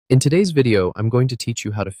In today's video, I'm going to teach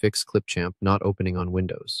you how to fix Clipchamp not opening on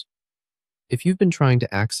Windows. If you've been trying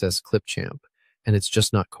to access Clipchamp and it's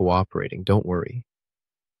just not cooperating, don't worry.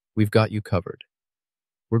 We've got you covered.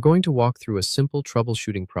 We're going to walk through a simple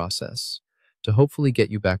troubleshooting process to hopefully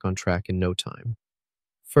get you back on track in no time.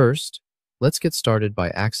 First, let's get started by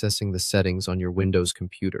accessing the settings on your Windows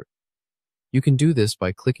computer. You can do this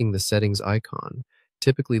by clicking the settings icon,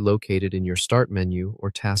 typically located in your Start menu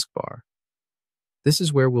or taskbar. This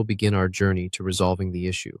is where we'll begin our journey to resolving the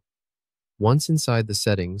issue. Once inside the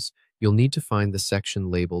settings, you'll need to find the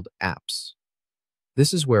section labeled Apps.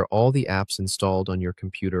 This is where all the apps installed on your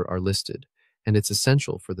computer are listed, and it's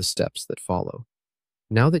essential for the steps that follow.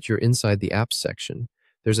 Now that you're inside the Apps section,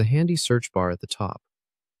 there's a handy search bar at the top.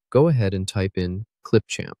 Go ahead and type in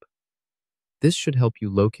Clipchamp. This should help you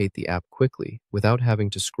locate the app quickly without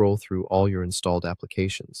having to scroll through all your installed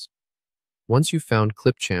applications. Once you've found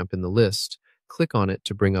Clipchamp in the list, click on it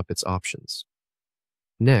to bring up its options.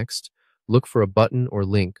 Next, look for a button or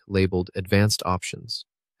link labeled Advanced Options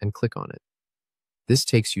and click on it. This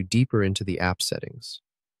takes you deeper into the app settings,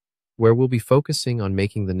 where we'll be focusing on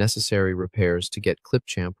making the necessary repairs to get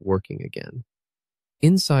Clipchamp working again.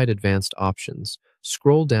 Inside Advanced Options,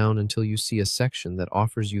 scroll down until you see a section that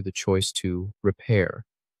offers you the choice to Repair.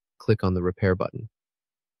 Click on the Repair button.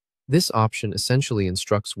 This option essentially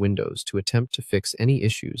instructs Windows to attempt to fix any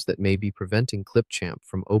issues that may be preventing Clipchamp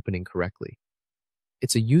from opening correctly.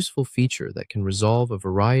 It's a useful feature that can resolve a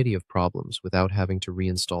variety of problems without having to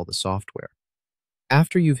reinstall the software.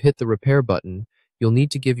 After you've hit the Repair button, you'll need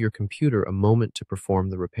to give your computer a moment to perform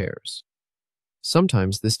the repairs.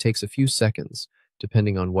 Sometimes this takes a few seconds,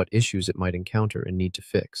 depending on what issues it might encounter and need to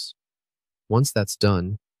fix. Once that's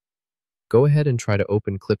done, go ahead and try to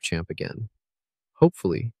open Clipchamp again.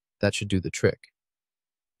 Hopefully, that should do the trick,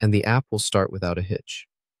 and the app will start without a hitch.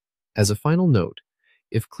 As a final note,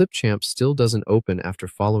 if Clipchamp still doesn't open after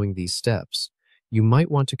following these steps, you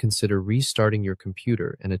might want to consider restarting your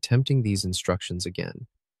computer and attempting these instructions again.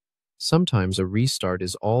 Sometimes a restart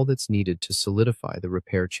is all that's needed to solidify the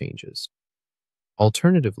repair changes.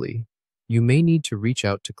 Alternatively, you may need to reach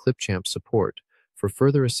out to Clipchamp support for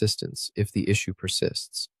further assistance if the issue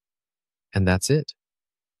persists. And that's it.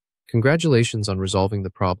 Congratulations on resolving the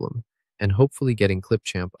problem and hopefully getting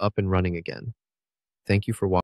Clipchamp up and running again. Thank you for watching.